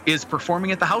band, is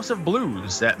performing at the House of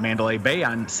Blues at Mandalay Bay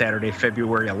on Saturday,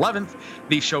 February 11th.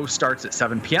 The show starts at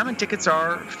 7 p.m. and tickets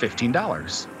are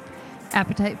 $15.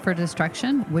 Appetite for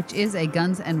Destruction, which is a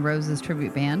Guns N' Roses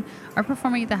tribute band, are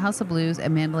performing at the House of Blues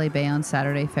at Mandalay Bay on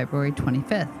Saturday, February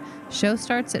 25th. Show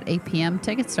starts at 8 p.m.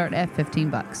 Tickets start at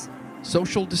 $15.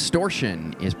 Social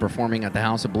Distortion is performing at the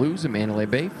House of Blues at Mandalay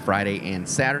Bay Friday and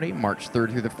Saturday, March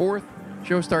 3rd through the 4th.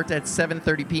 Show starts at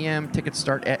 7:30 p.m. Tickets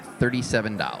start at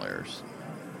 $37.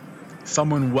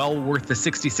 Someone well worth the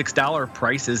 $66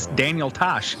 price is Daniel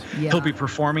Tosh. Yeah. He'll be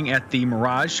performing at the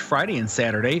Mirage Friday and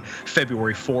Saturday,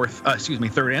 February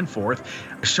 3rd and 4th.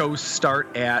 Shows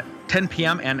start at 10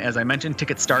 p.m. and as I mentioned,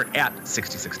 tickets start at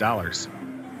 $66.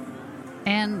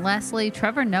 And lastly,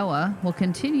 Trevor Noah will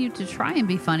continue to try and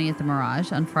be funny at the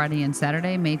Mirage on Friday and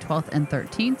Saturday, May 12th and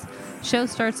 13th. Show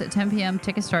starts at 10 p.m.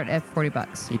 Tickets start at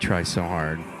 $40. He tries so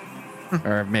hard.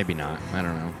 Or maybe not. I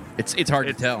don't know. It's hard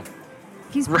to tell.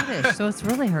 He's British, so it's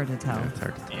really hard to tell. It's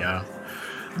hard to tell. Yeah.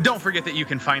 Don't forget that you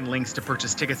can find links to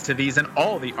purchase tickets to these and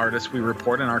all the artists we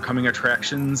report in our coming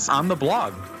attractions on the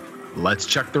blog. Let's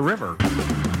check the river.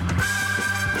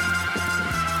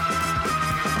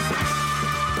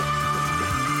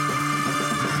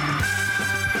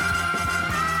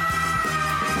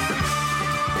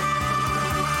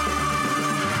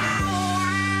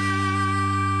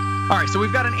 All right, so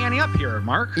we've got an Annie up here,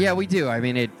 Mark. Yeah, we do. I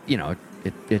mean,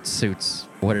 it suits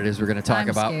what it is we're going to talk I'm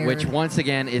about, scared. which once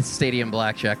again is Stadium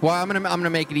Blackjack. Well, I'm gonna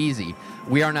make it easy.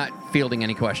 We are not fielding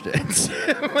any questions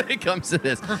when it comes to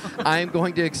this. I'm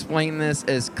going to explain this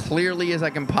as clearly as I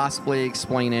can possibly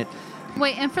explain it.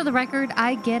 Wait, and for the record,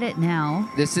 I get it now.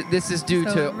 This is due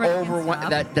So to everybody can overwhelm.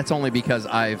 stop. That's only because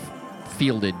I've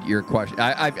fielded your question.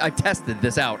 I tested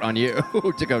this out on you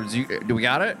to go. Do we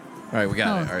got it? All right, we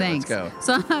got it. All right, Thanks. let's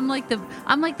go. So I'm like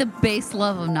the base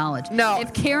love of knowledge. No.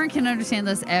 If Karen can understand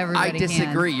this, everybody I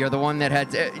disagree. can. You're the one that had.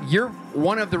 You're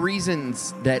one of the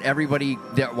reasons that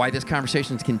why this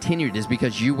conversation's continued is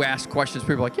because you ask questions.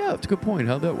 People are like, yeah, that's a good point.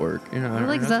 How'd that work? You know.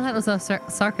 Really, because I thought it was a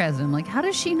sarcasm. Like, how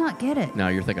does she not get it? No,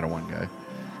 you're thinking of one guy.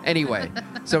 Anyway,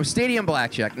 so Stadium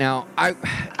Blackjack. Now,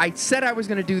 I said I was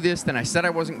going to do this, then I said I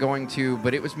wasn't going to,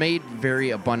 but it was made very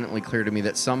abundantly clear to me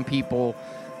that some people,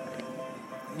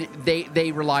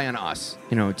 they rely on us,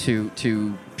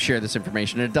 to share this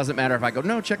information. And it doesn't matter if I go,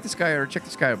 no, check this guy out or check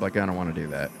this guy out. I'm like, I don't want to do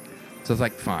that. So it's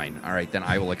like, fine, all right, then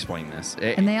I will explain this.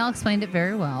 And they all explained it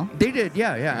very well. They did,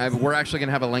 yeah. We're actually going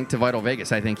to have a link to Vital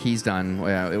Vegas. I think he's done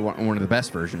one of the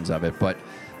best versions of it. But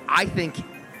I think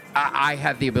I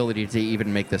have the ability to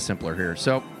even make this simpler here.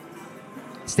 So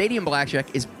Stadium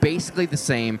Blackjack is basically the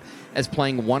same as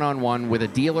playing one-on-one with a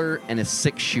dealer and a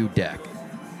 6-shoe deck.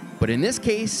 But in this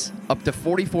case, up to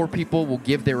 44 people will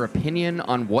give their opinion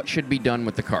on what should be done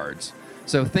with the cards.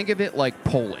 So think of it like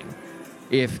polling.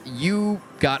 If you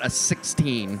got a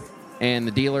 16 and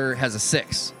the dealer has a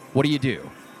 6, what do?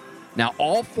 Now,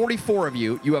 all 44 of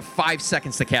you have 5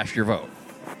 seconds to cast your vote.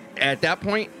 At that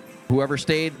point, whoever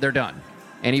stayed, they're done.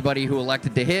 Anybody who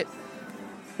elected to hit,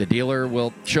 the dealer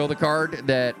will show the card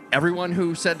that everyone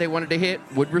who said they wanted to hit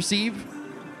would receive.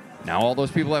 Now all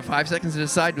those people have 5 seconds to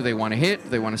decide, do they want to hit, do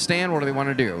they want to stand, what do they want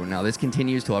to do? Now this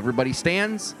continues till everybody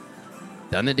stands,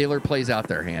 then the dealer plays out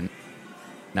their hand.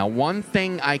 Now one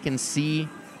thing I can see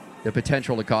the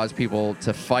potential to cause people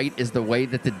to fight is the way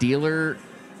that the dealer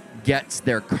gets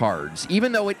their cards,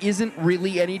 even though it isn't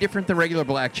really any different than regular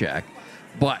blackjack.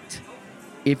 But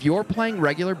if you're playing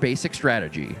regular basic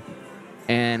strategy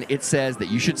and it says that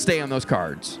you should stay on those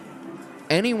cards,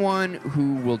 anyone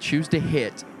who will choose to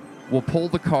hit will pull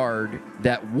the card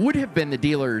that would have been the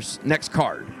dealer's next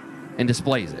card and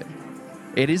displays it.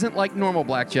 It isn't like normal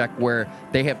blackjack where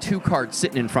they have 2 cards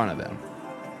sitting in front of them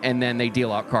and then they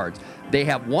deal out cards. They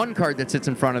have 1 card that sits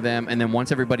in front of them, and then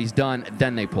once everybody's done,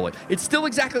 then they pull it. It's still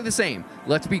exactly the same.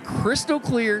 Let's be crystal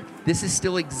clear. This is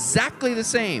still exactly the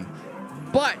same.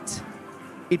 But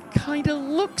it kind of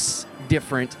looks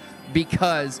different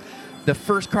because the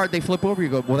first card they flip over, you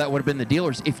go, well, that would have been the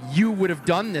dealer's if you would have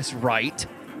done this right.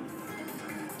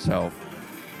 So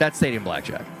that's Stadium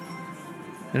Blackjack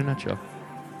in a nutshell.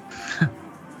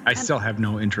 I still have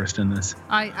no interest in this.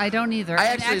 I don't either.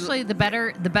 Actually, the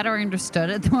better I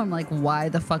understood it, the more I'm like, why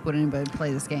the fuck would anybody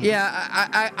play this game? Yeah,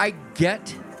 I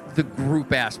get the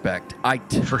group aspect. I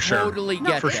totally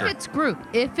get that.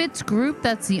 If it's group,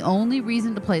 that's the only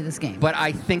reason to play this game. But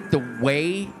I think the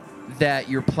way that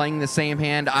you're playing the same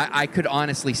hand, I could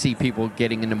honestly see people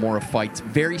getting into more of fights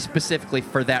very specifically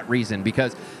for that reason,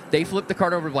 because they flip the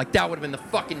card over like, that would have been the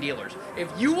fucking dealer's. If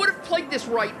you would have played this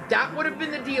right, that would have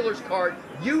been the dealer's card.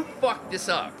 You fucked this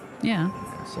up. Yeah.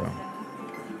 So.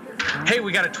 Hey,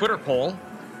 we got a Twitter poll.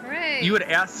 Hooray. You had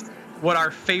asked what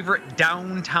our favorite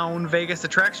downtown Vegas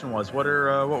attraction was. What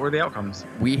were the outcomes?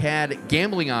 We had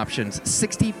gambling options.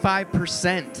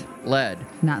 65% led.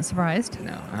 Not surprised.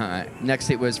 No. Next,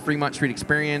 it was Fremont Street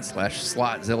Experience /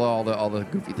 Slotzilla, all the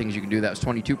goofy things you can do. That was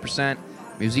 22%.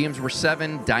 Museums were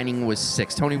 7. Dining was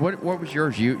 6. Tony, what was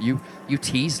yours? You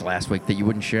teased last week that you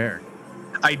wouldn't share.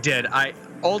 I did.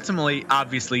 Ultimately,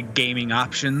 obviously, gaming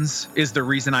options is the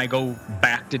reason I go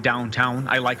back to downtown.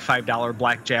 I like $5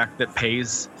 blackjack that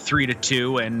pays 3 to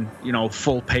 2 and,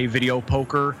 full pay video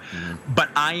poker. Mm-hmm. But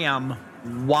I am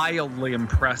wildly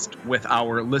impressed with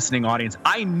our listening audience.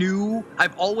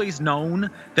 I've always known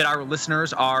that our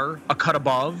listeners are a cut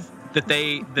above, that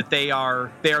they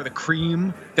are the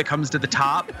cream that comes to the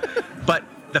top. But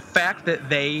the fact that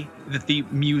the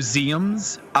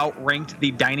museums outranked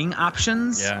the dining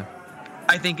options,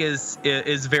 I think is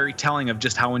very telling of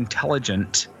just how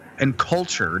intelligent and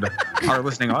cultured our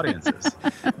listening audience is.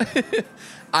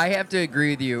 I have to agree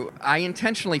with you. I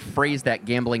intentionally phrased that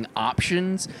gambling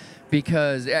options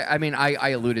because, I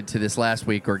alluded to this last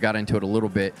week or got into it a little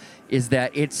bit, is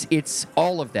that it's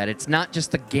all of that. It's not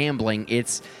just the gambling,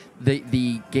 it's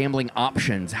the gambling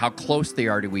options, how close they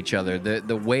are to each other,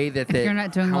 the way that if you're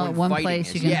not doing well at one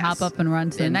place, you can hop up and run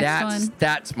to the next one.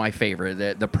 That's my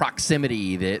favorite. The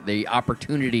proximity, the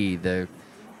opportunity,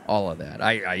 all of that.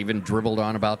 I even dribbled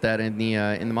on about that in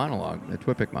the monologue, the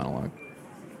Twippic monologue.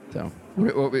 So,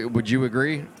 would you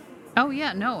agree? Oh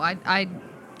yeah, no,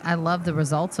 I love the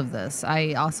results of this.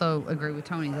 I also agree with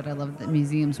Tony that I love that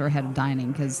museums were ahead of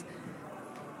dining because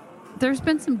there's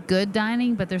been some good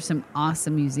dining, but there's some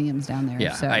awesome museums down there.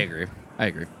 Yeah, so. I agree.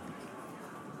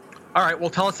 All right,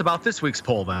 well, tell us about this week's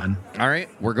poll then. All right,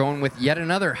 we're going with yet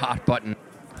another hot button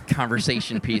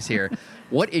conversation piece here.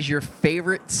 What is your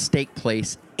favorite steak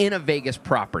place in a Vegas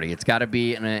property? It's got to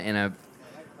be in a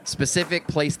specific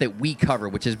place that we cover,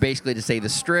 which is basically to say the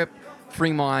Strip,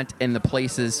 Fremont, and the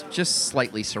places just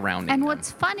slightly surrounding And them.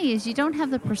 What's funny is you don't have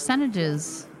the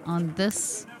percentages on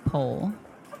this poll.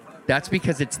 That's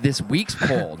because it's this week's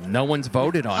poll. No one's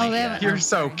voted on it yet. You're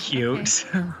so cute.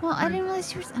 Okay. Well, I didn't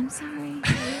realize you were. I'm sorry.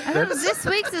 I thought it was this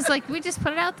week's. It's like we just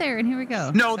put it out there, and here we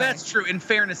go. No, that's true. In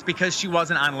fairness, because she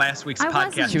wasn't on last week's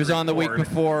podcast. She was on the week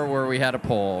before where we had a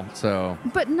poll. So.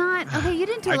 But not okay. You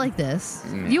didn't do it like this.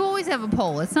 You always have a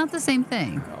poll. It's not the same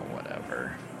thing. Oh,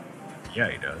 whatever.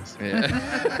 Yeah, he does.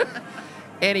 Yeah.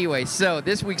 Anyway, so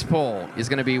this week's poll is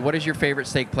going to be, what is your favorite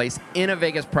steak place in a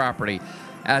Vegas property?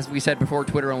 As we said before,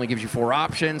 Twitter only gives you 4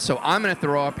 options, so I'm going to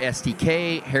throw up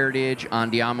STK, Heritage,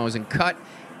 Andiamo's, and Cut.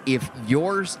 If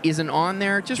yours isn't on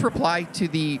there, just reply to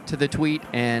the tweet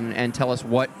and tell us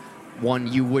what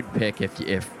one you would pick if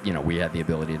we had the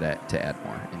ability to add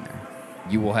more in there.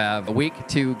 You will have a week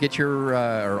to get your,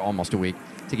 or almost a week,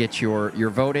 to get your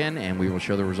vote in, and we will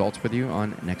share the results with you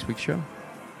on next week's show.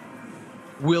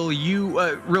 Will you,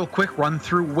 real quick, run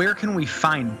through where can we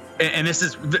find, and this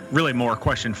is really more a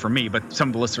question for me, but some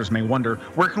of the listeners may wonder,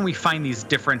 where can we find these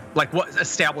different, like what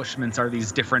establishments are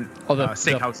these different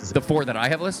steakhouses? The 4 that I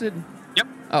have listed? Yep.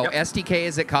 Oh, yep. STK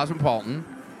is at Cosmopolitan.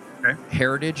 Okay.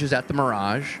 Heritage is at the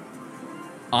Mirage.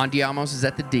 Andiamo's is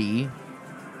at the D.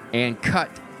 And Cut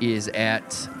is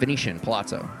at Venetian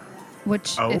Palazzo.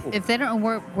 Which, if they don't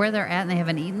know where they're at and they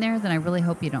haven't eaten there, then I really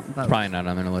hope you don't vote. Probably not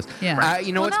on their list. Yeah.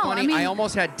 You know what's funny? I mean, I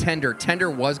almost had Tender. Tender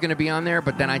was going to be on there,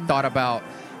 but then I thought about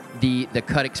the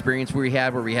Cut experience we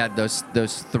had, where we had those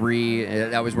 3.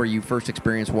 That was where you first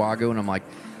experienced Wagyu, and I'm like,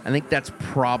 I think that's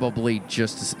probably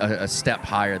just a step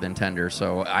higher than Tender.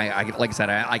 So I like I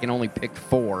said, I can only pick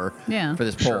 4 for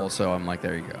this poll. So I'm like,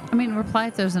 there you go. I mean, reply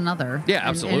if there's another. Yeah,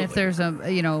 absolutely. And if there's a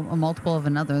multiple of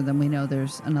another, then we know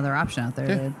there's another option out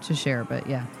there to share. But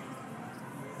yeah.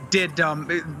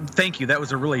 Thank you. That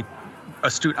was a really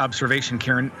astute observation,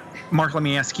 Karen. Mark, let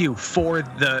me ask you, for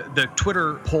the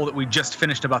Twitter poll that we just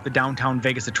finished about the downtown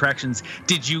Vegas attractions,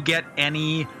 did you get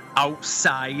any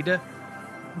outside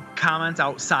comments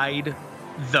outside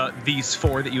these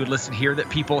 4 that you had listed here that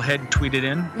people had tweeted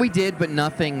in? We did, but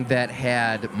nothing that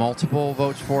had multiple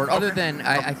votes for it. Other than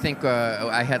I think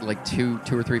I had like 2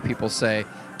 or 3 people say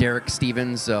Derek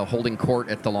Stevens holding court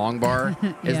at the Long Bar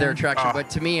is their attraction. But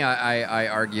to me, I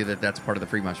argue that that's part of the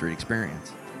Fremont Street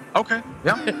experience. Okay.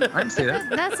 Yeah, I can see that.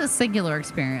 That's a singular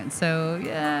experience. So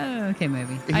yeah, okay,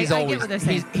 maybe. I get what they're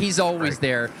saying. He's always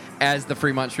there as the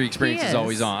Fremont Street experience is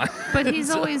always on. But he's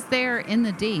always there in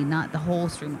the D, not the whole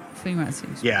Fremont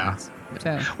Street experience. Yeah.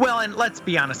 So. Well, and let's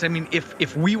be honest. I mean,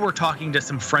 if we were talking to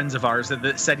some friends of ours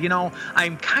that said,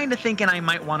 I'm kind of thinking I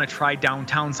might want to try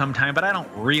downtown sometime, but I don't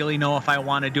really know if I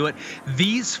want to do it.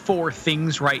 These 4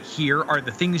 things right here are the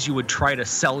things you would try to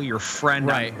sell your friend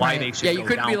on why they should go down. Yeah, you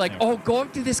couldn't be like, there. go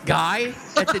up to this guy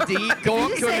at the D. Go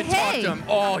up to him and talk to him.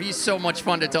 Oh, he's so much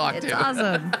fun to talk to. It's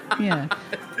awesome. Yeah.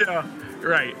 Yeah,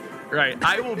 right. Right.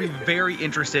 I will be very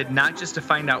interested, not just to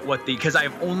find out because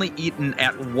I've only eaten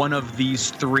at one of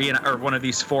these 3 or one of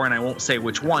these 4, and I won't say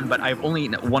which one, but I've only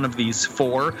eaten at one of these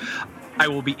 4. I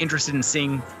will be interested in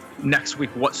seeing next week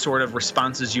what sort of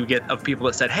responses you get of people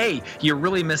that said, "Hey, you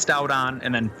really missed out on,"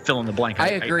 and then fill in the blank.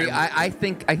 I agree. I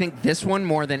think this one,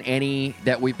 more than any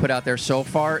that we put out there so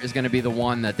far, is going to be the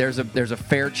one that there's a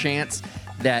fair chance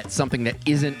that something that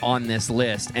isn't on this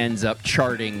list ends up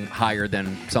charting higher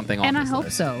than something on this list. And I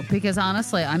hope so, because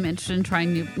honestly, I'm interested in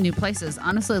trying new places.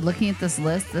 Honestly, looking at this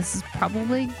list, this is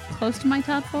probably close to my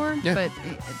top 4, but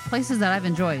places that I've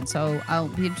enjoyed. So I'll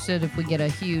be interested if we get a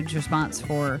huge response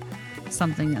for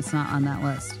something that's not on that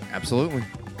list. Absolutely.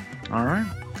 All right.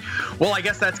 Well, I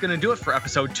guess that's going to do it for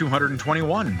episode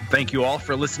 221. Thank you all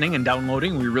for listening and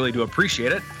downloading. We really do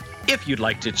appreciate it. If you'd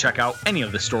like to check out any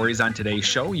of the stories on today's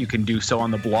show, you can do so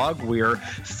on the blog. We're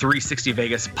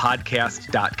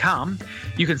 360vegaspodcast.com.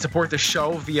 You can support the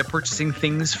show via purchasing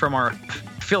things from our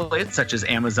affiliates such as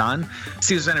Amazon,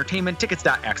 Caesars Entertainment,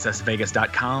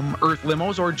 tickets.accessvegas.com, Earth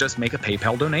Limos, or just make a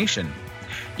PayPal donation.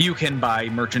 You can buy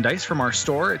merchandise from our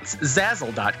store. It's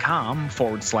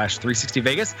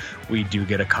Zazzle.com/360Vegas. We do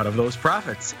get a cut of those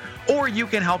profits. Or you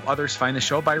can help others find the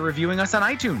show by reviewing us on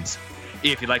iTunes.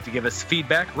 If you'd like to give us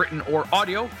feedback, written or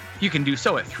audio, you can do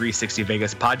so at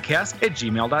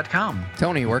 360vegaspodcast@gmail.com.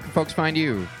 Tony, where can folks find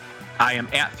you? I am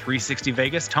at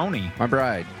 360Vegas Tony. My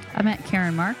bride. I'm at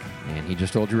Karen Mark. And he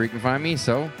just told you where you can find me,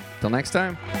 so till next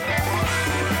time.